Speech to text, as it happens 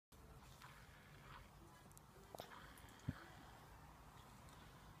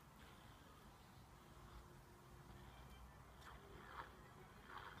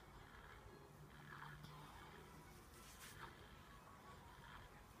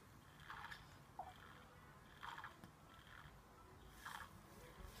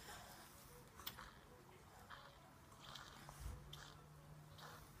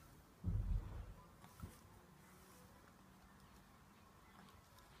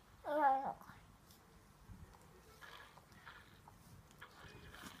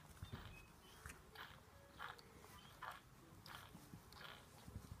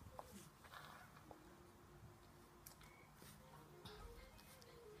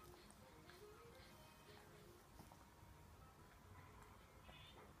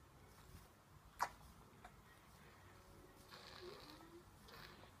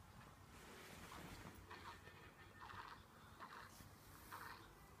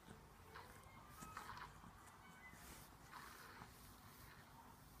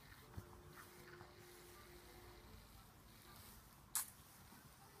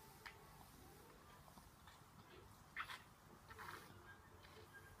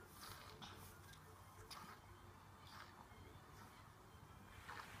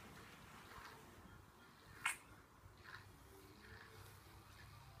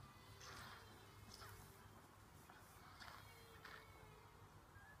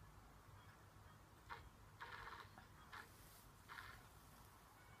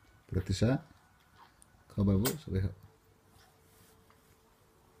Pratyusha, खाऊ बाबु सबै खाऊ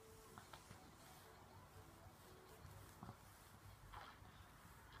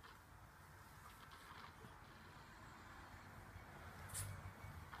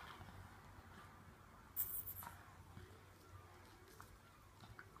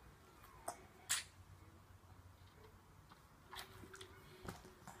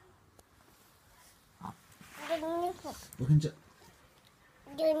Pokiन्छ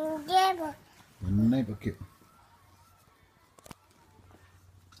भन्नै पक्यो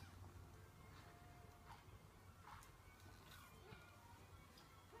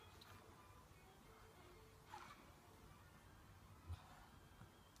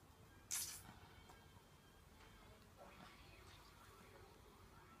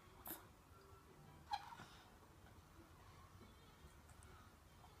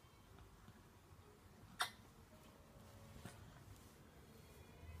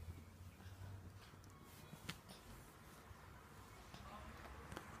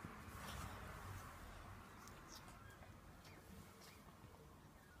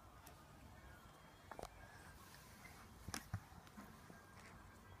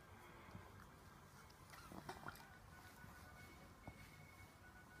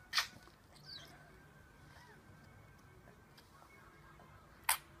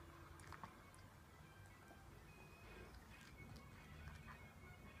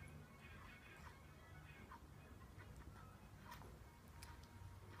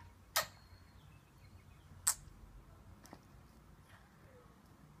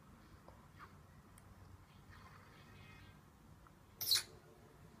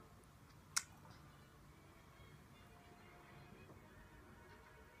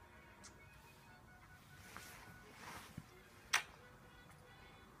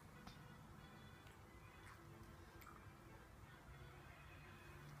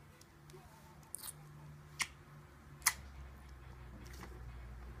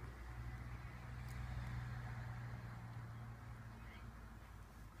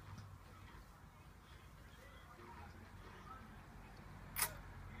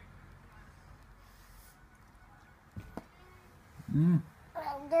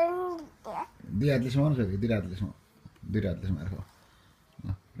दिरातलेसम्म छ दिरातलेसम्म आएर खाऊ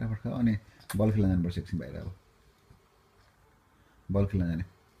फटाफट खाऊ अनि बल खेल्न जानुपर्छ एकछिन बाहिर अब बल खेल्न जाने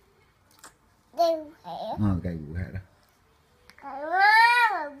गाई खाएर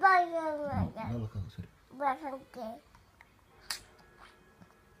ल खाऊ सरी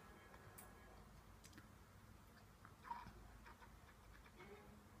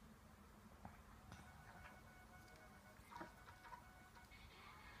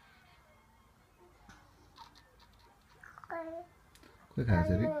कोही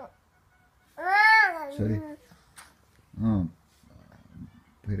खाएछ अरे सरी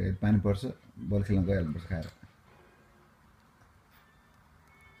फेरि पानी पर्छ बल खेल्न गइहाल्नुपर्छ खाएर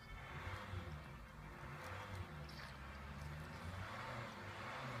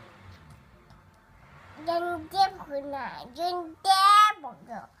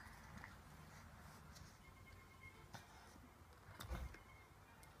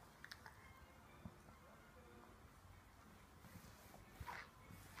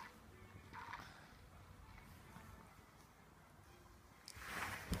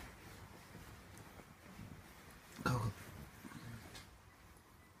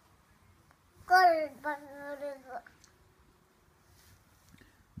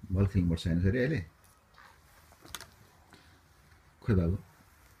बल खेल्नुपर्छ होइन फेरि अहिले खोइ बाबु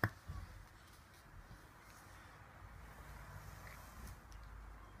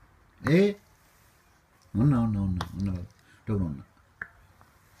ए हुन्न बाबु टोक्नुहुन्न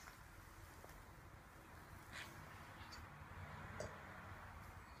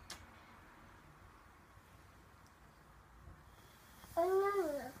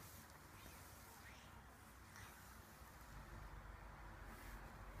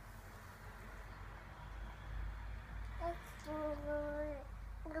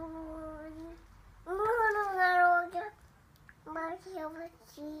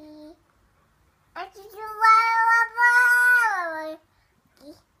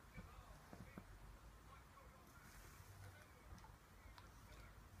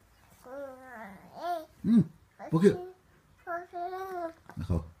पोख्यो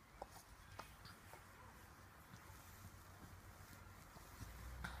खाऊ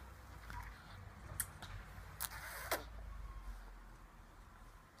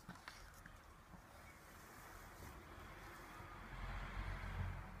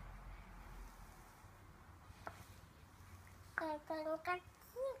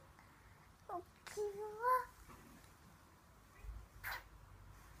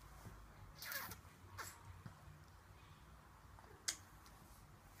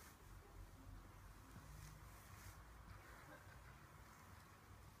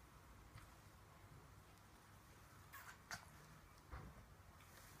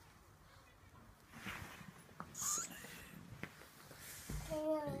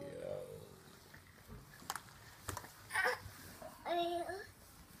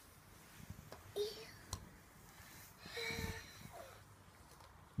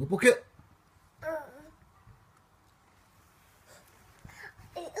पुग्यो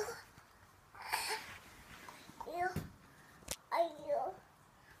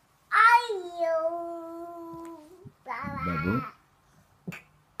बाबु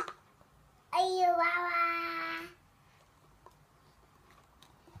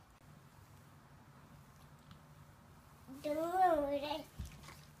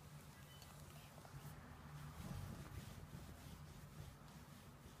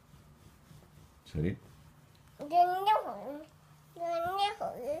Sorry.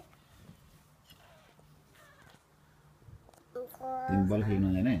 तिमी बल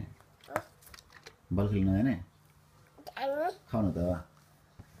खेल्न जाने बल खेल्न जाने खाऊ न त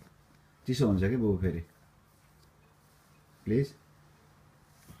चिसो हुन्छ कि बाबु फेरि प्लिज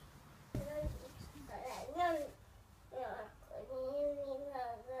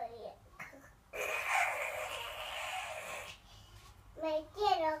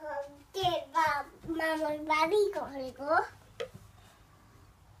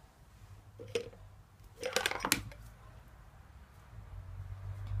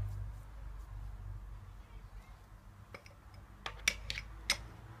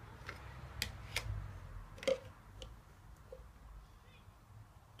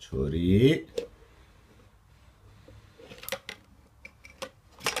छोरी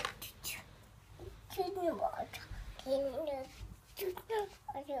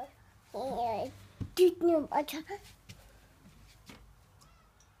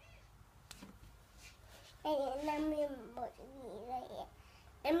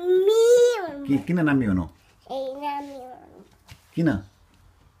किन नामी हुनु किन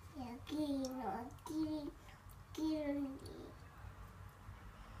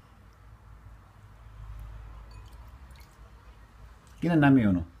किन नामी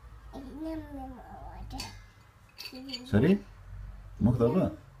हुनु सरी मुख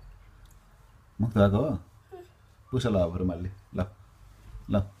धोएको हो पुछ ल अब रुमालले ल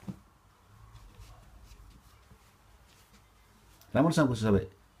ल राम्रोसँग पुछ सबै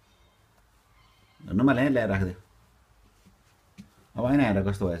रुमाल यहाँ ल्याएर राखिदियो अब ऐना हेरेर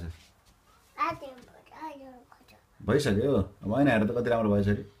कस्तो भएछ भइसक्यो अब ऐना हेरेर त कति राम्रो भएछ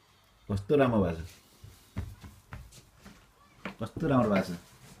अरे कस्तो राम्रो भएछ